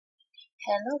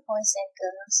Hello boys and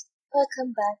girls, welcome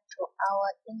back to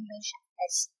our English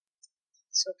lesson.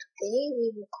 So today we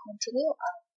will continue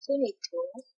our Unit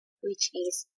 2, which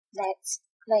is Let's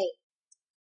Play.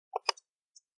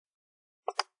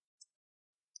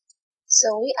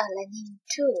 So we are learning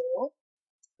to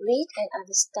read and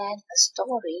understand a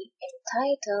story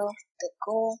entitled The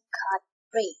Go-Kart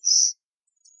Race.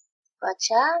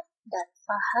 Baca dan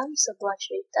faham sebuah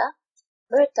cerita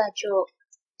bertajuk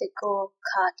The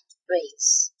Go-Kart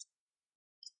Race.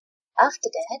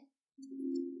 After that,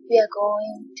 we are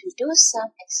going to do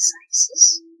some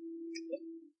exercises. Okay.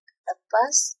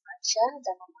 Lepas baca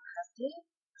dan memahami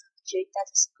cerita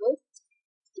tersebut,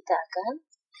 kita akan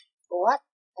buat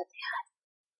latihan.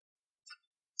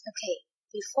 Okay,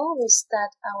 before we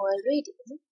start our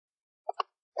reading,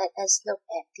 let us look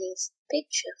at this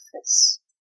picture first.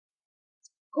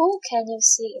 Who can you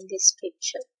see in this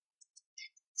picture?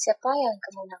 Siapa yang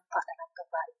kamu nampak dalam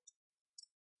gambar ini?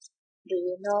 Do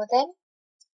you know them?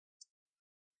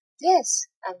 Yes,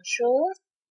 I'm sure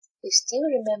you still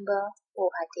remember who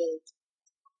are they.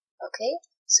 Okay,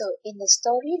 so in the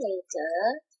story later,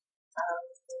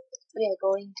 we are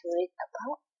going to read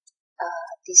about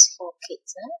these four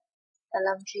kids.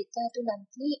 Dalam cerita tu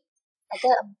nanti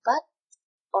ada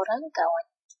 4 orang kawan.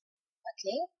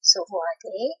 Okay, so who are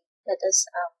they? Let us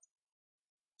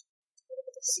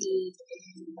see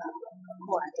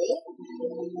who are they.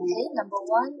 Okay, number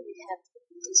 1 we have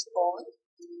this boy.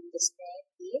 His name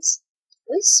is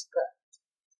Whisper.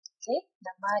 Okay,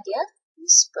 nama dia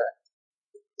Whisper.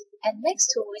 And next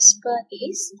to Whisper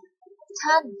is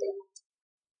Thunder.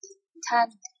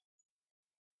 Thunder.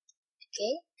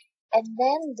 Okay, and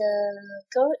then the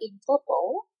girl in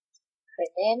purple, her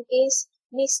name is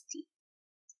Misty.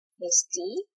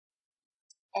 Misty.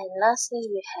 And lastly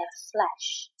we have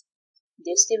Flash. Do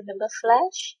you still remember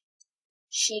Flash?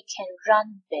 She can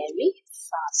run very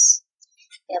fast.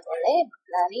 Dia boleh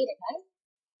berlari dengan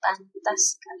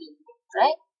pantas sekali.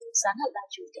 Right? Sangat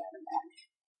laju dia berlari.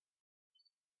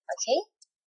 Okay?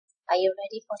 Are you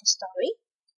ready for the story?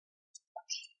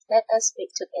 Okay, let us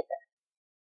read together.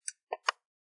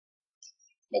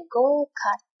 The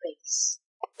Go-Kart Race.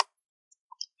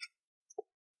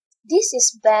 This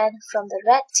is Ben from the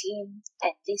red team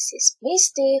and this is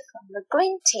Misty from the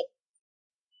green team.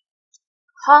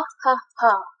 Ha ha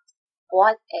ha,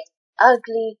 what an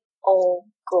ugly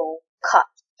old go-kart.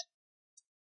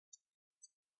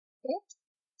 Okay.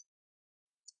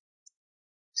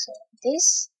 So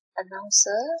this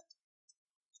announcer,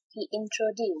 he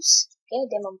introduced, okay,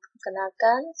 dia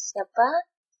memperkenalkan siapa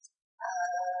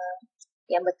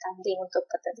yang bertanding untuk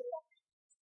pertandingan.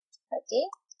 Okay,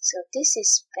 so this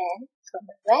is Ben from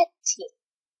the red team.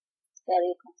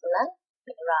 Very popular,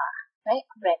 merah, right?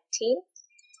 Red team.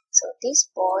 So this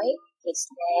boy,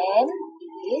 his name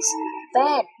is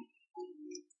Ben.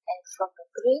 And from the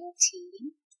green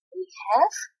team, we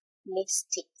have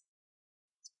Misty.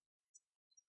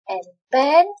 And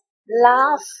Ben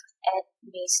laughed at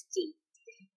Misty.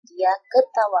 Dia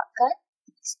ketawakan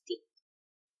Misty.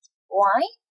 Why?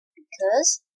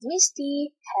 Because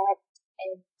Misty had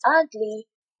an ugly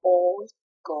old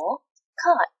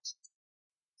go-kart.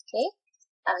 Okay,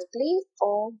 ugly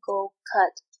old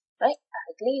go-kart. Right,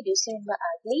 ugly, do you still remember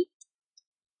ugly?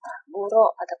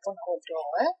 Buruk ataupun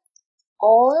hodoh.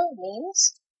 Old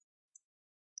means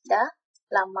dah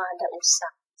lama, dah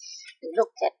usang.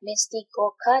 Look at Misty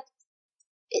go-kart.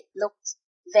 It looks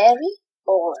very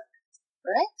old.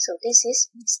 Right, so this is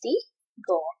Misty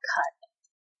go-kart.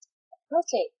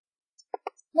 Okay,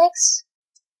 next.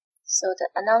 So the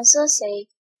announcer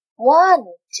say, 1,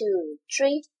 2,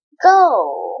 3,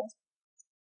 go!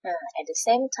 At the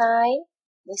same time,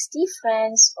 Misty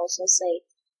friends also say,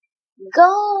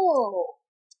 go!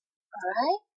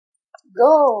 Alright?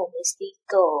 Go, Misty,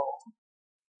 go.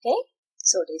 Okay?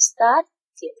 So they start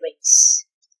the race.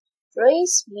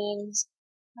 Race means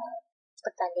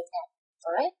pertandingan.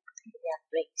 Alright? Pertandingan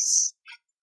race.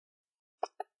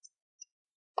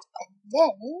 And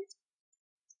then,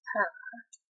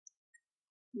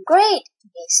 great,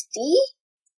 Misty.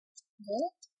 Okay?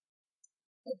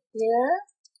 And here,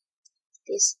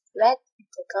 this red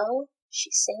girl, she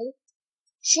said,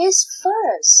 she's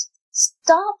first.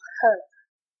 Stop her.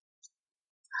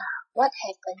 What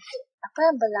happened here? Apa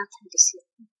yang berlaku di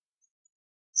sini?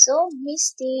 So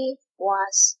Misty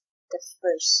was the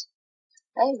first.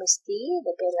 Right, Misty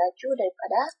lebih laju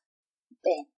daripada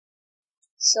Ben.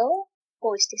 So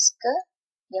who is this girl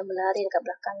yang berlari dekat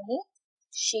belakang ni?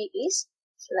 She is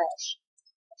Flash.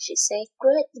 She said,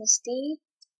 great Misty.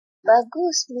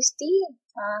 Bagus Misty.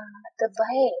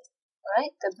 Terbaik.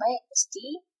 Right, terbaik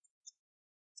Misty.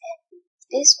 And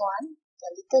this one, the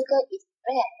little girl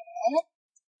red.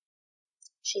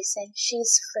 She said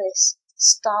she's first.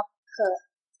 Stop her.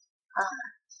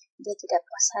 Dia tidak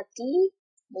puas hati.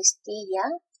 Mesti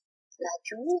yang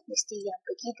laju, mesti yang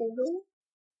pergi dulu.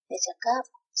 Dia cakap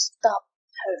stop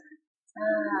her.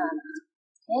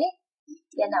 Okay.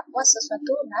 Dia nak buat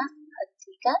sesuatu, nak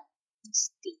hentikan,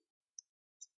 mesti.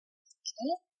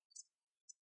 Okay.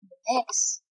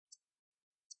 Next.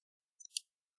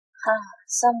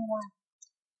 Someone.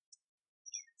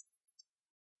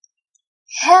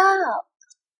 Help!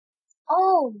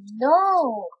 Oh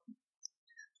no!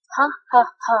 Ha ha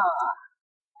ha!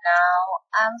 Now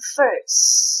I'm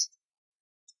first.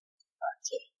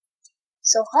 Okay.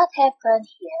 So what happened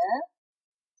here?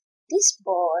 This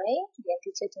boy, yang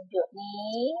teacher tunjuk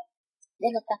ni, dia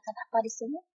letakkan apa di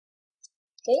sini?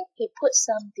 Okay, he put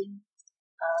something,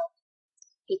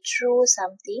 he threw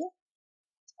something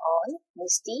on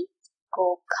Misty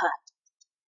Go-Kart.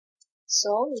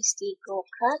 So Misty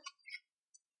Go-Kart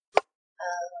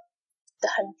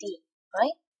terhenti,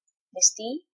 right?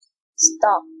 Misty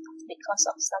stop because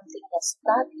of something that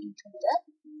stuck into the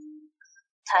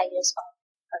tires of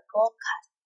a go-kart.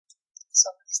 So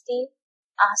Misty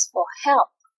asked for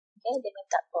help. Okay, dia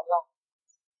minta tolong.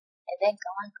 And then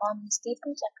kawan-kawan Misty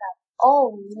pun cakap,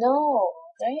 oh no,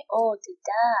 okay? Oh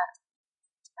tidak.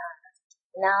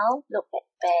 Now look at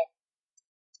Ben.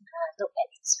 Look at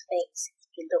his face.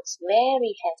 He looks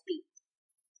very happy.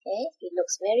 Okay, he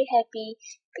looks very happy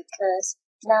because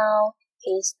now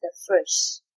he's the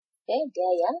first. Okay,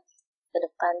 dia yang ke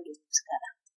depan dulu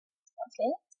sekarang.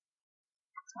 Okay.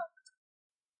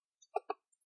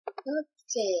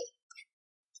 Okay.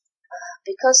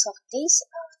 Because of this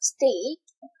state,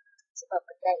 sebab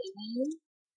benda ini,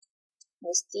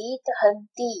 Misty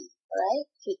terhenti, right?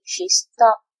 She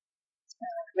stopped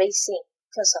racing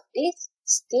because of this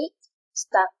stick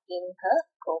stuck in her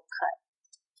go-kart.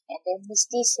 And then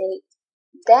Misty said,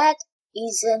 that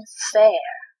isn't fair.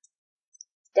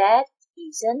 That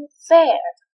isn't fair.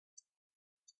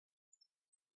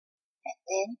 And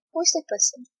then, who's the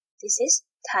person? This is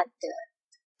Thunder.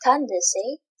 Thunder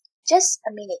say, just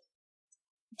a minute.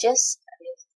 Just a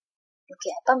minute.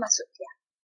 Okay, apa maksud dia?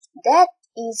 That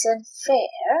isn't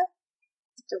fair.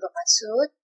 Itu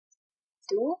bermaksud,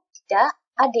 itu tidak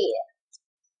adil.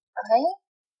 Okay?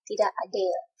 Tidak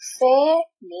adil.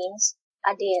 Fair means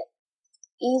adil.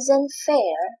 Isn't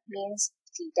fair means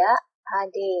tidak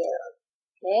adil.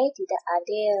 Okay, tidak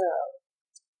adil.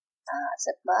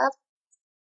 Sebab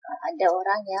ada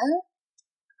orang yang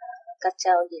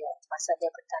kacau dia masa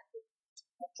dia bertanding.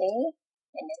 Okay,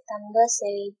 and then Thunder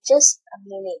say just a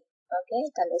minute. Okay,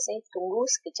 Thunder say tunggu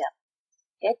sekejap.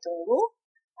 Okay, tunggu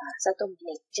 1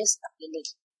 minit, just a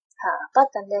minute. Apa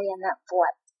Thunder yang nak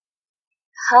buat?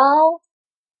 How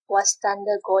was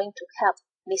Thunder going to help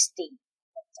Misty?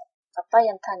 Apa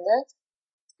yang Thunder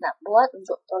nak buat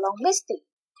untuk tolong Misty?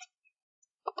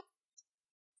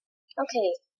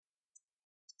 Okay,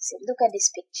 so look at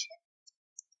this picture.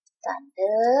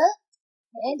 Thunder,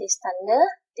 okay, this Thunder,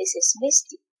 this is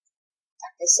Misty.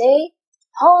 Thunder say,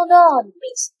 hold on,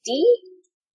 Misty.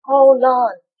 Hold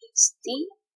on, Misty.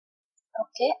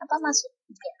 Okay, apa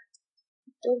maksudnya?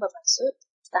 Itu bermaksud,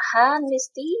 tahan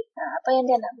Misty. Apa yang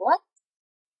dia nak buat?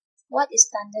 What is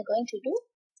Thunder going to do?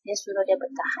 Dia suruh dia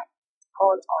bertahan.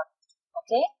 Hold on.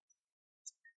 Okay?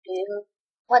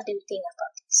 What do you think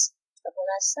about this? Kamu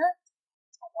rasa,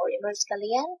 Warrior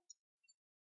sekalian,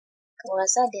 kamu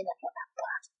rasa dia nak buat apa?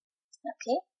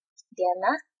 Okay? Dia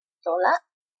nak tolak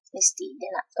Misty. Dia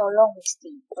nak tolong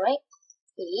Misty. Right?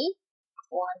 He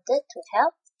wanted to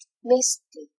help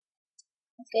Misty.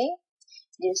 Okay?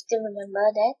 Do you still remember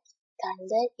that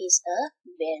Thunder is a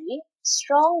very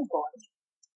strong boy?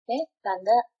 Okay?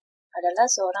 Thunder adalah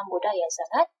seorang budak yang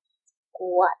sangat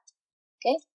kuat.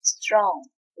 Okay? Strong,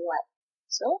 kuat.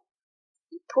 So,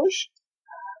 he pushed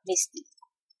Misty.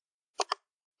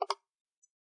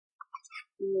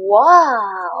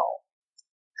 Wow!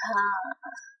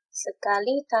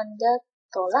 Sekali Thunder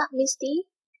tolak Misty,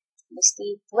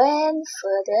 Misty went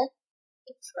further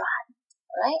in front.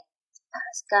 Right?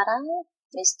 Sekarang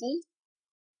Misty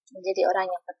menjadi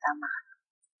orang yang pertama.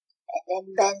 And then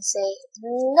Ben say,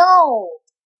 no!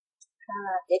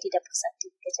 Dia tidak puas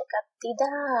hati. Dia cakap,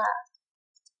 tidak.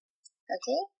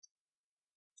 Okay?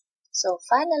 So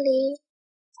finally,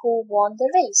 who won the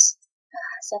race?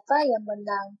 Siapa yang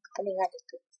menang pertandingan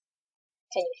itu?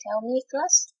 Can you tell me,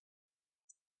 class?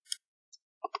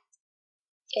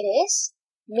 It is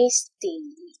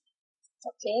Misty.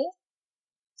 Okay?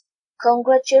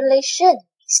 Congratulations,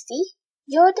 Misty.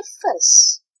 You're the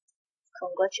first.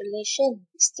 Congratulations,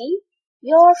 Misty.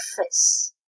 You're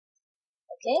first.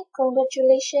 Okay?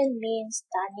 Congratulations means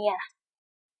tahniah.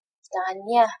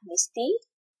 Tahniah Misty,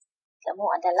 kamu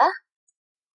adalah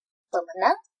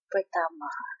pemenang pertama.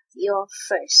 You're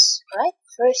first, right?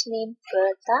 First means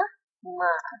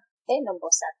pertama. Okay,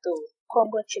 nombor 1.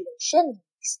 Congratulations,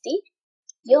 Misty.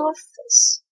 You're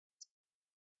first.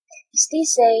 Misty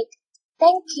said,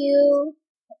 thank you.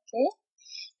 Okay.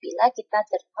 Bila kita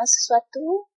terima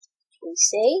sesuatu, we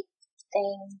say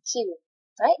thank you,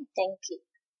 right? Thank you.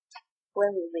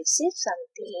 When we receive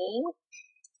something,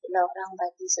 bila orang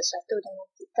bagi sesuatu dengan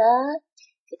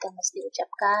kita mesti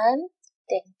ucapkan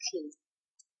thank you.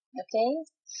 Okay?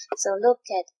 So look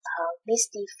at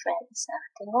Misty friends.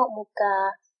 Tengok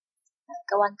muka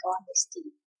kawan-kawan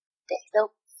Misty. They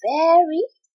look very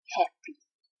happy.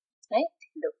 Right?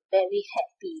 They look very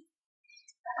happy.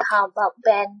 How about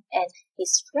Ben and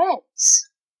his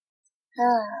friends?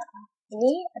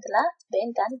 Ini adalah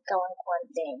Ben dan kawan-kawan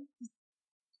Ben.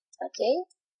 Okay?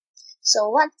 So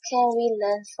what can we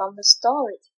learn from the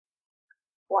story?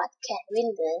 What can we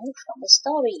learn from the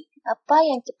story? Apa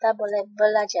yang kita boleh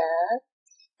belajar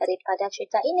daripada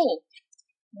cerita ini?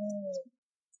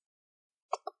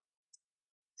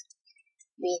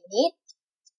 We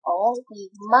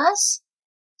must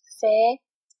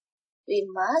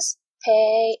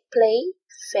play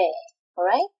fair,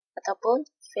 alright? Ataupun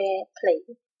fair play.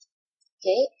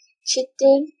 Okay,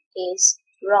 cheating is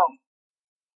wrong.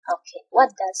 Okay, what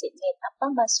does it mean?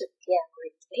 Apa maksud yang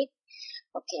read?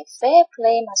 Okay, fair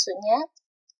play maksudnya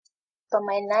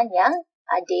permainan yang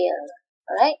adil.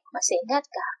 Alright, masih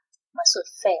ingatkah maksud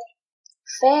fair?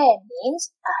 Fair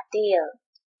means adil.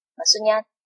 Maksudnya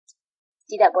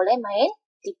tidak boleh main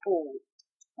tipu.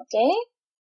 Okay?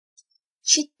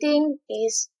 Cheating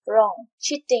is wrong.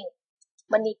 Cheating,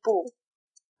 menipu.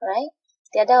 Right?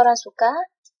 Tiada orang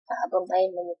suka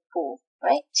bermain menipu.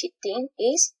 Right? Cheating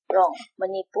is wrong.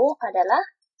 Menipu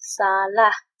adalah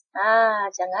salah.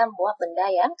 Jangan buat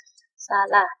benda yang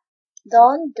salah.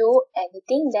 Don't do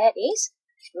anything that is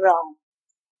wrong.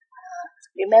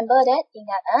 Remember that?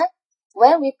 Ingat,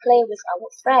 when we play with our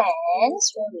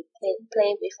friends, when we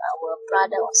play with our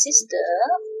brother or sister,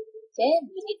 okay,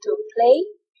 we need to play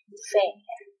fair.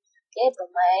 Okay,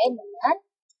 bermain dengan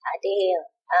adil.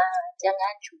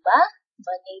 Jangan cuba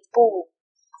menipu.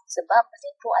 Sebab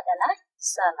menipu adalah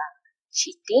salah.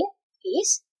 Cheating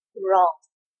is wrong.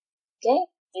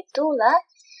 Okay, itulah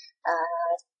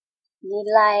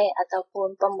nilai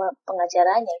ataupun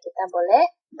pengajaran yang kita boleh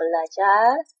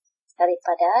belajar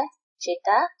daripada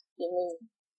cerita ini.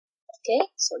 Okay,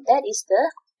 so that is the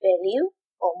value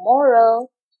or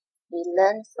moral we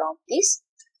learn from this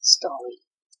story.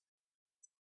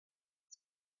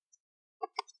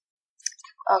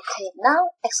 Okay,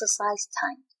 now exercise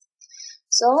time.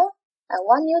 So, I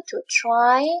want you to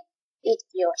try it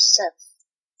yourself.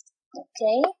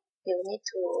 Okay, you need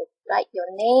to write your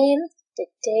name,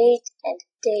 the date and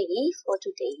day for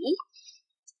today,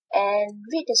 and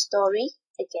read the story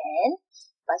again.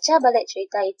 Baca balik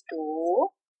cerita itu,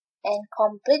 and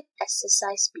complete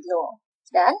exercise below.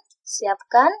 Dan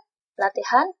siapkan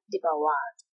latihan di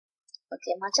bawah.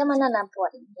 Okay, macam mana nak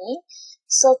buat ini?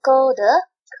 Circle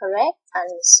the correct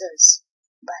answers.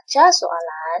 Baca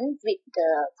soalan, read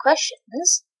the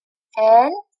questions,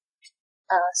 and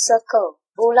circle.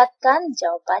 Bulatkan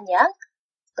jawapan yang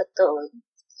betul.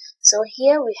 So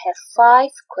here we have 5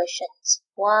 questions.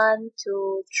 1,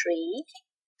 2, 3,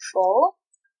 4,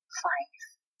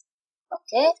 5.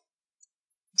 Okay.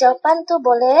 Jawapan tu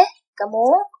boleh kamu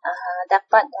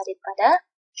dapat daripada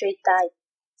cerita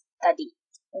tadi.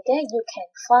 Okay. You can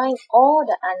find all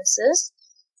the answers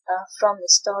from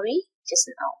the story just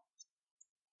now.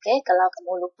 Okay. Kalau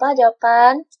kamu lupa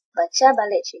jawapan, baca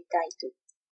balik cerita itu.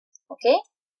 Okay.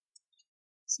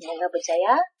 Semoga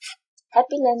berjaya.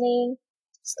 Happy learning.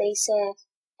 Stay safe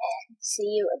and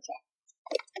see you again.